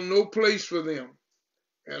found no place for them.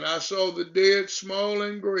 And I saw the dead, small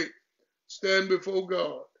and great, stand before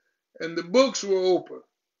God, and the books were open,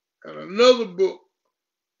 and another book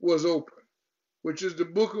was open, which is the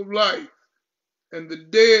book of life, and the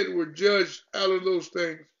dead were judged out of those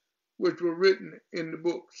things which were written in the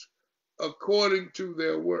books, according to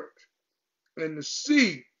their works. And the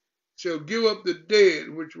sea shall give up the dead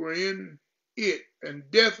which were in it, and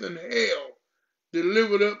death and hell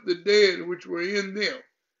delivered up the dead which were in them,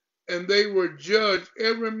 and they were judged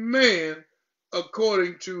every man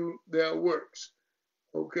according to their works.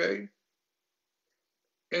 Okay?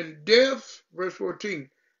 And death, verse 14,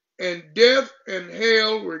 and death and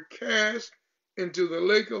hell were cast into the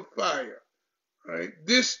lake of fire. Right?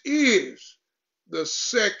 This is the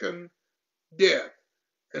second death.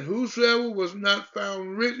 And whosoever was not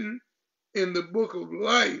found written in the book of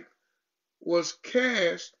life was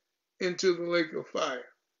cast into the lake of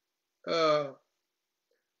fire.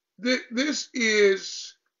 This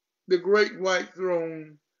is the great white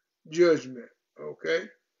throne judgment. Okay?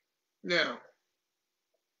 Now,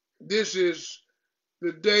 this is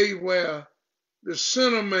the day where the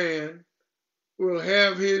sinner man will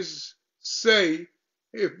have his say,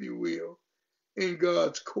 if you will, in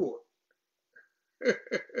God's court.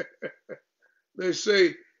 They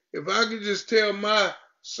say, if I could just tell my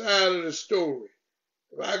side of the story,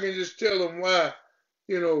 if I can just tell them why,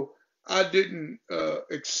 I didn't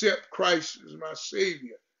accept Christ as my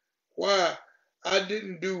Savior, why I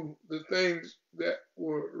didn't do the things that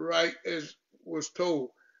were right as was told,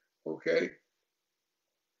 okay?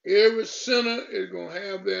 Every sinner is going to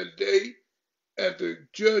have their day at the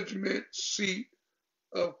judgment seat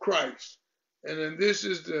of Christ. And then this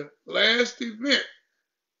is the last event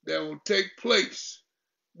that will take place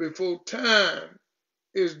before time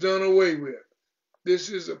is done away with. This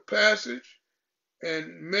is a passage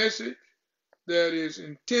and message that is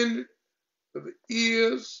intended for the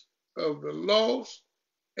ears of the lost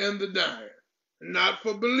and the dying, not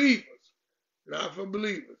for believers, not for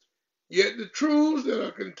believers. Yet the truths that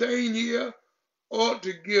are contained here ought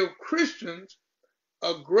to give Christians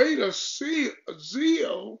a greater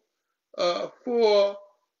zeal for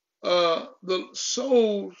the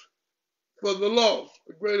souls, for the lost,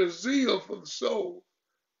 a greater zeal for the souls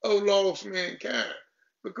of lost mankind.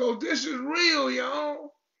 Because this is real,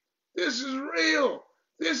 y'all. This is real.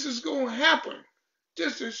 This is going to happen.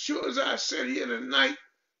 Just as sure as I sit here tonight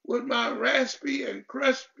with my raspy and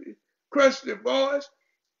crusty voice,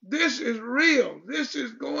 this is real. This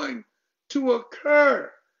is going to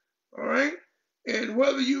occur. All right? And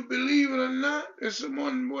whether you believe it or not, as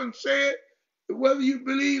someone once said, whether you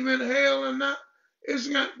believe in hell or not, it's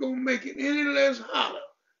not going to make it any less hotter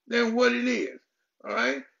than what it is. All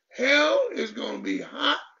right? Hell is going to be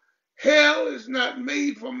hot. Hell is not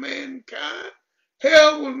made for mankind.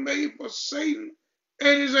 Hell was made for Satan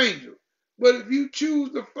and his angels. But if you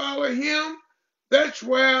choose to follow him, that's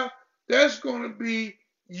going to be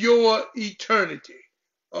your eternity.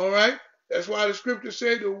 All right? That's why the scripture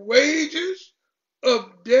said the wages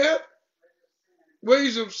of death,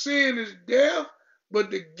 wages of sin is death,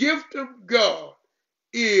 but the gift of God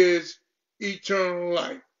is eternal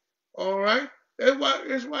life. All right? That's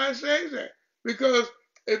why it says that. Because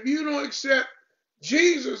if you don't accept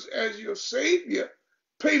Jesus as your Savior,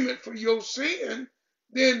 payment for your sin,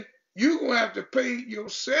 then you're going to have to pay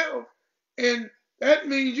yourself. And that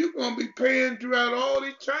means you're going to be paying throughout all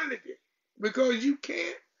eternity because you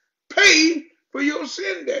can't pay for your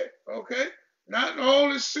sin debt. Okay? Not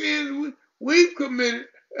all the sins we've committed.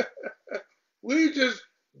 We just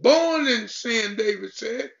born in sin, David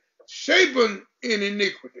said, shapen in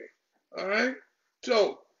iniquity. All right?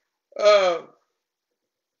 So, we're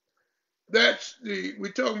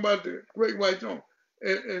talking about the great white throne.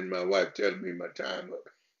 And my wife telling me my time up.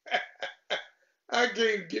 I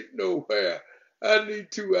can't get nowhere. I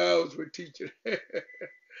need 2 hours for teaching.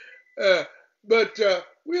 But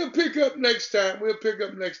we'll pick up next time.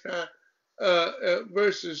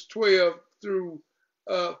 Verses 12 through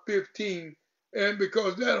 15. And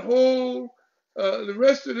because that whole, the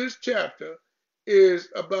rest of this chapter is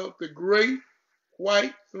about the great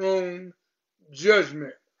white throne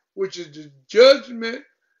judgment, which is the judgment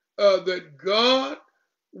that God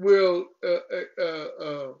will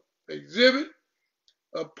exhibit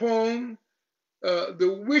upon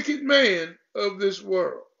the wicked man of this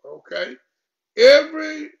world. Okay?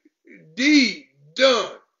 Every deed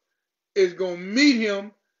done is going to meet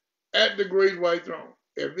him at the great white throne.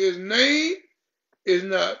 If his name has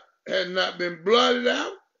not been blotted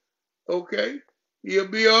out, okay, he'll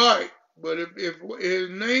be all right. But if his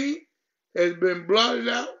name has been blotted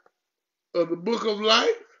out of the book of life,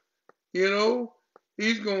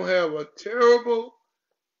 he's going to have a terrible,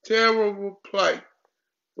 terrible plight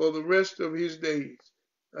for the rest of his days.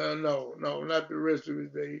 No, not the rest of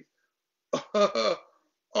his days.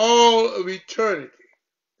 All of eternity.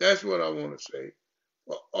 That's what I want to say.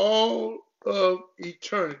 For all of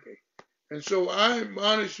eternity. And so I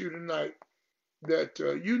admonish you tonight that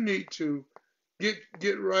you need to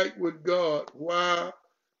get right with God while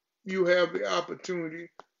you have the opportunity,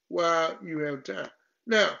 while you have time.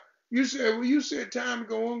 Now, you said time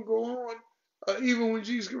go on, even when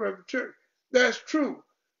Jesus came back to church. That's true.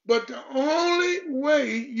 But the only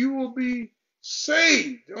way you will be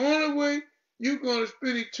saved, the only way you're going to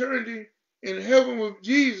spend eternity in heaven with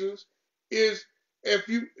Jesus is if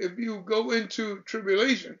you go into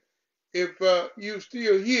tribulation, if you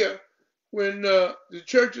still here when the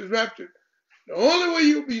church is raptured. The only way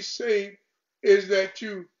you'll be saved is that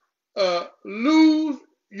you lose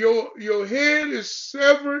your head is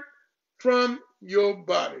severed from your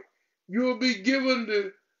body. You will be given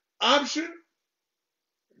the option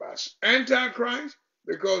by Antichrist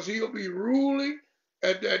because he'll be ruling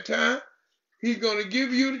at that time. He's going to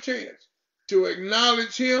give you the chance to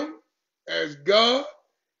acknowledge him as God.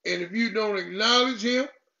 And if you don't acknowledge him,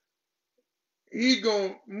 he's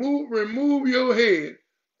going to remove your head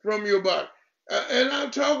from your body. And I'll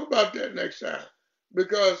talk about that next time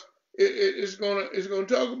because it's going to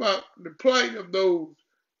talk about the plight of those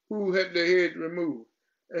who had their heads removed.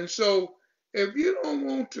 And so if you don't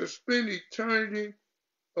want to spend eternity,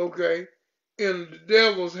 okay, in the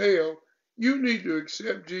devil's hell, you need to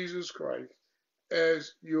accept Jesus Christ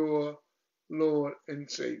as your Lord and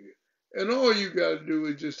Savior. And all you got to do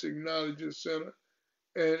is just acknowledge your sinner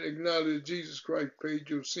and acknowledge Jesus Christ paid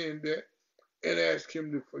your sin debt and ask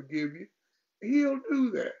him to forgive you. He'll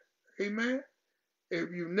do that. Amen.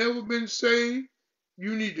 If you've never been saved,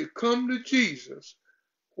 you need to come to Jesus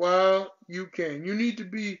while you can. You need to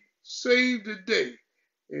be saved today.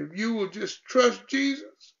 If you will just trust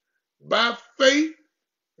Jesus by faith,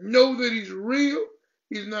 know that he's real,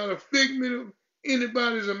 he's not a figment of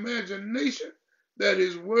anybody's imagination, that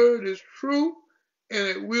his word is true, and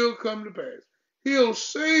it will come to pass. He'll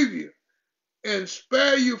save you and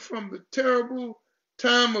spare you from the terrible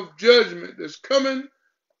time of judgment that's coming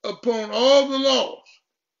upon all the lost.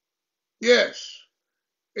 Yes.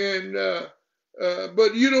 And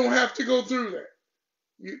but you don't have to go through that.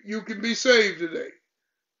 You can be saved today.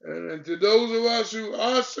 And to those of us who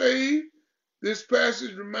are saved, this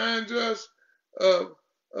passage reminds us of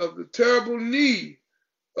the terrible need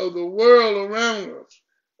of the world around us,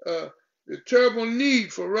 the terrible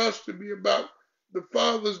need for us to be about the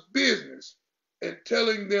Father's business and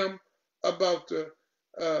telling them about the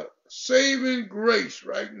saving grace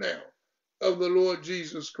right now of the Lord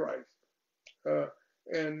Jesus Christ. Uh,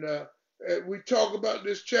 and we talk about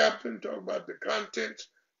this chapter and talk about the contents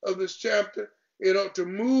of this chapter. It ought to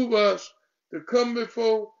move us to come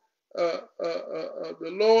before the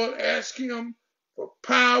Lord, ask him for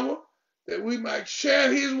power that we might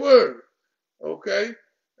share his word, okay?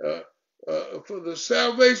 For the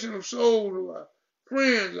salvation of souls of our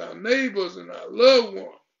friends, our neighbors, and our loved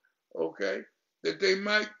ones, okay? That they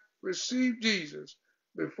might receive Jesus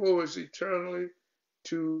before it's eternally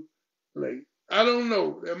too late. I don't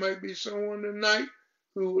know. There might be someone tonight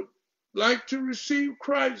who would like to receive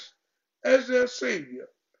Christ as their Savior,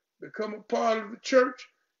 become a part of the church,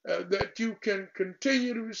 that you can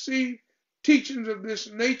continue to receive teachings of this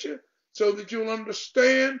nature so that you'll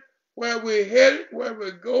understand where we're headed, where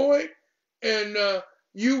we're going, and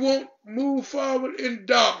you won't move forward in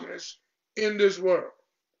darkness in this world.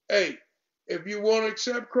 Hey, if you want to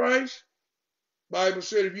accept Christ, Bible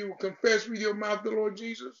said if you will confess with your mouth the Lord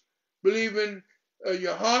Jesus, believe in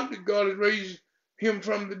your heart that God has raised him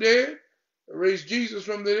from the dead, raised Jesus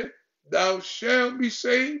from the dead, thou shalt be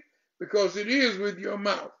saved, because it is with your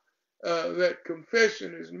mouth that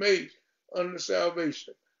confession is made unto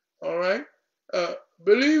salvation. All right?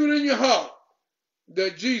 Believe it in your heart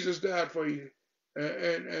that Jesus died for you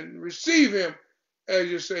and receive him as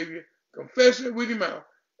your Savior. Confess it with your mouth.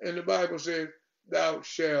 And the Bible says, thou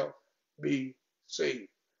shalt be saved.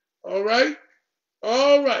 All right?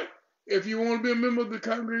 All right. If you want to be a member of the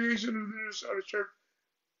congregation of the Minnesota Church,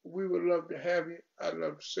 we would love to have you. I'd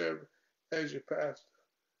love to serve as your pastor.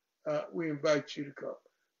 We invite you to come.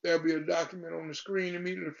 There'll be a document on the screen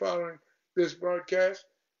immediately following this broadcast.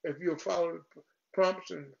 If you'll follow the prompts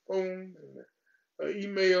and phone and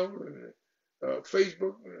email and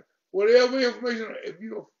Facebook, whatever information, if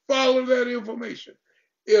you'll follow that information,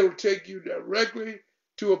 it'll take you directly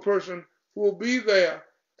to a person who will be there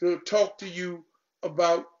to talk to you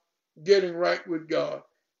about getting right with God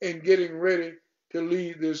and getting ready to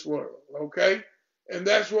lead this world, okay? And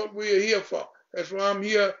that's what we're here for. That's why I'm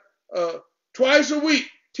here twice a week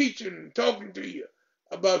teaching and talking to you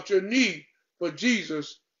about your need for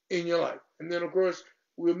Jesus in your life. And then, of course,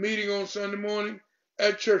 we're meeting on Sunday morning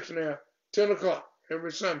at church now, 10 o'clock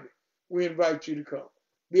every Sunday. We invite you to come.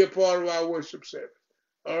 Be a part of our worship service,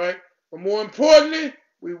 all right? But more importantly,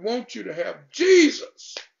 we want you to have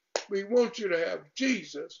Jesus. We want you to have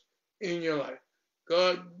Jesus in your life.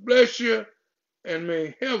 God bless you, and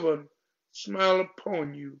may heaven smile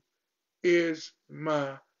upon you is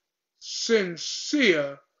my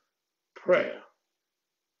sincere prayer.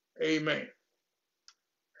 Amen.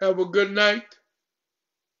 Have a good night.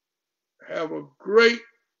 Have a great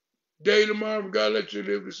day tomorrow. God let you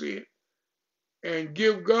live to see it. And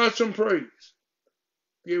give God some praise.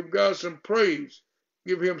 Give God some praise.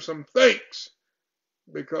 Give him some thanks.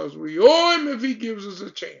 Because we owe him if he gives us a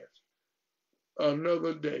chance.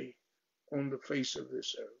 Another day on the face of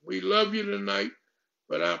this earth. We love you tonight,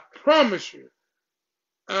 but I promise you,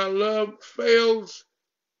 our love fails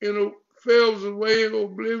away in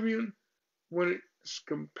oblivion when it's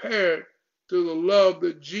compared to the love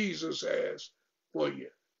that Jesus has for you.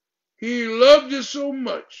 He loved you so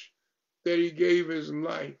much that he gave his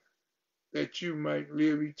life that you might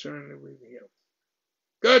live eternally with him.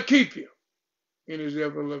 God keep you in his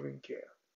ever-loving care.